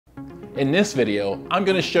In this video, I'm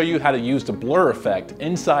going to show you how to use the blur effect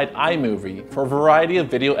inside iMovie for a variety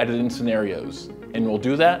of video editing scenarios, and we'll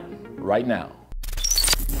do that right now.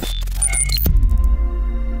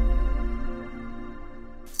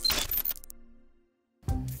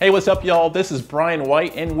 Hey, what's up y'all? This is Brian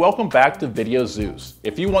White and welcome back to VideoZeus.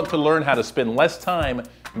 If you want to learn how to spend less time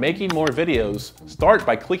making more videos, start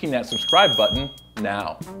by clicking that subscribe button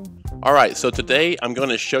now. Alright, so today I'm going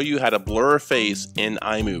to show you how to blur a face in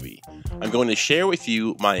iMovie. I'm going to share with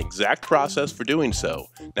you my exact process for doing so.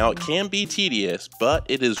 Now it can be tedious, but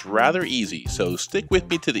it is rather easy, so stick with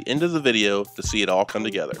me to the end of the video to see it all come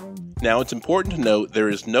together. Now it's important to note there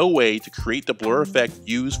is no way to create the blur effect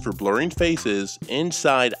used for blurring faces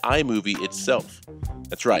inside iMovie itself.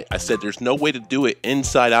 That's right, I said there's no way to do it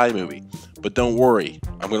inside iMovie, but don't worry,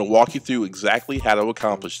 I'm going to walk you through exactly how to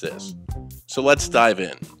accomplish this. So let's dive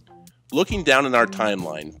in. Looking down in our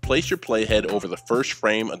timeline, place your playhead over the first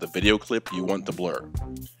frame of the video clip you want to blur.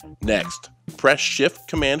 Next, press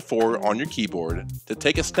Shift-Command-4 on your keyboard to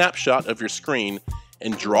take a snapshot of your screen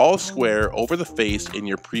and draw a square over the face in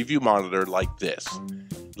your preview monitor like this.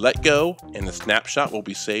 Let go and the snapshot will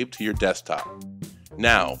be saved to your desktop.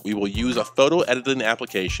 Now, we will use a photo editing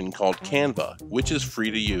application called Canva, which is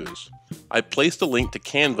free to use. I placed a link to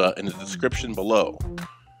Canva in the description below.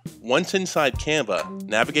 Once inside Canva,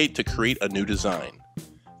 navigate to create a new design.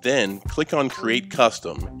 Then click on Create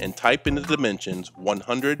Custom and type in the dimensions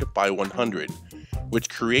 100 by 100, which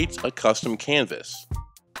creates a custom canvas.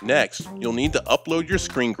 Next, you'll need to upload your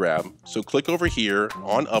screen grab, so click over here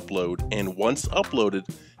on Upload, and once uploaded,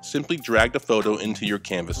 simply drag the photo into your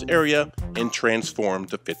canvas area and transform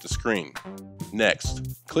to fit the screen.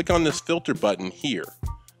 Next, click on this filter button here.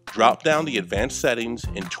 Drop down the advanced settings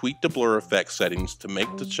and tweak the blur effect settings to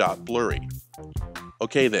make the shot blurry.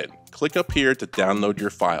 Okay then, click up here to download your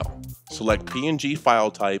file. Select PNG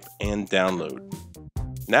file type and download.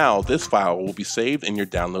 Now this file will be saved in your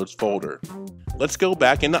downloads folder. Let's go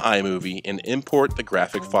back into iMovie and import the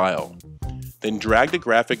graphic file. Then drag the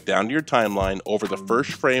graphic down to your timeline over the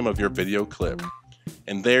first frame of your video clip.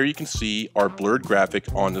 And there you can see our blurred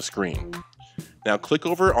graphic on the screen. Now click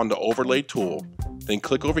over on the overlay tool. Then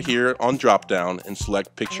click over here on drop down and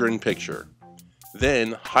select picture in picture.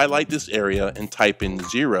 Then highlight this area and type in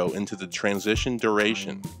 0 into the transition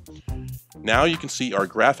duration. Now you can see our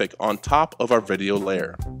graphic on top of our video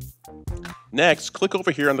layer. Next, click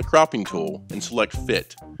over here on the cropping tool and select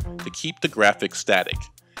fit to keep the graphic static,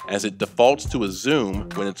 as it defaults to a zoom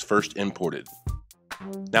when it's first imported.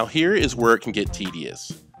 Now here is where it can get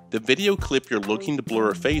tedious. The video clip you're looking to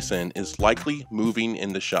blur a face in is likely moving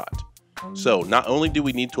in the shot. So not only do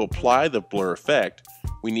we need to apply the blur effect,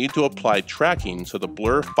 we need to apply tracking so the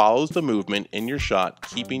blur follows the movement in your shot,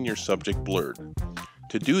 keeping your subject blurred.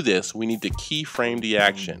 To do this, we need to keyframe the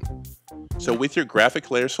action. So with your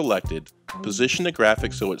graphic layer selected, position the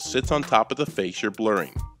graphic so it sits on top of the face you're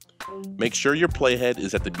blurring. Make sure your playhead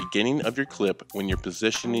is at the beginning of your clip when you're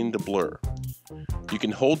positioning the blur. You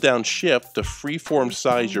can hold down Shift to freeform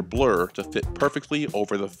size your blur to fit perfectly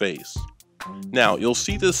over the face. Now, you'll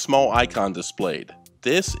see this small icon displayed.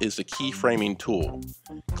 This is the keyframing tool.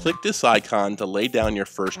 Click this icon to lay down your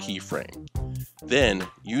first keyframe. Then,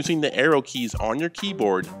 using the arrow keys on your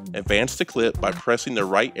keyboard, advance the clip by pressing the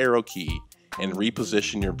right arrow key and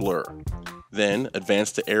reposition your blur. Then,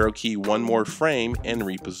 advance the arrow key one more frame and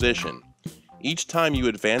reposition. Each time you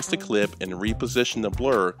advance the clip and reposition the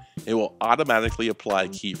blur, it will automatically apply a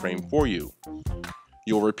keyframe for you.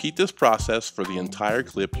 You'll repeat this process for the entire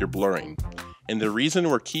clip you're blurring. And the reason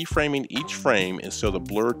we're keyframing each frame is so the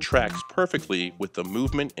blur tracks perfectly with the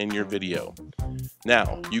movement in your video.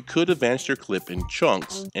 Now, you could advance your clip in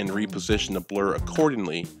chunks and reposition the blur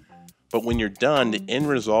accordingly, but when you're done, the end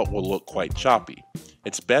result will look quite choppy.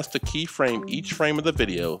 It's best to keyframe each frame of the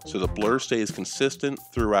video so the blur stays consistent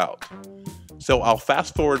throughout. So I'll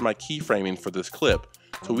fast forward my keyframing for this clip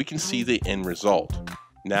so we can see the end result.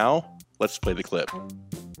 Now, let's play the clip.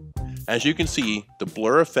 As you can see, the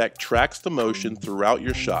blur effect tracks the motion throughout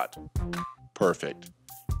your shot. Perfect.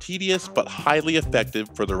 Tedious but highly effective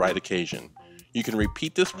for the right occasion. You can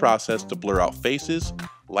repeat this process to blur out faces,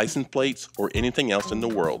 license plates, or anything else in the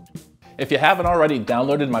world. If you haven't already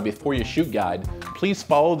downloaded my Before You Shoot guide, please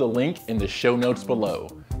follow the link in the show notes below.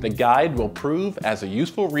 The guide will prove as a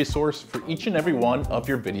useful resource for each and every one of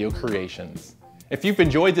your video creations. If you've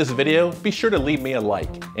enjoyed this video, be sure to leave me a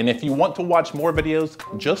like. And if you want to watch more videos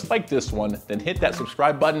just like this one, then hit that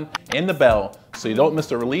subscribe button and the bell so you don't miss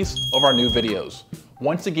the release of our new videos.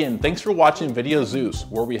 Once again, thanks for watching VideoZeus,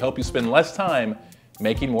 where we help you spend less time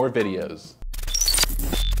making more videos.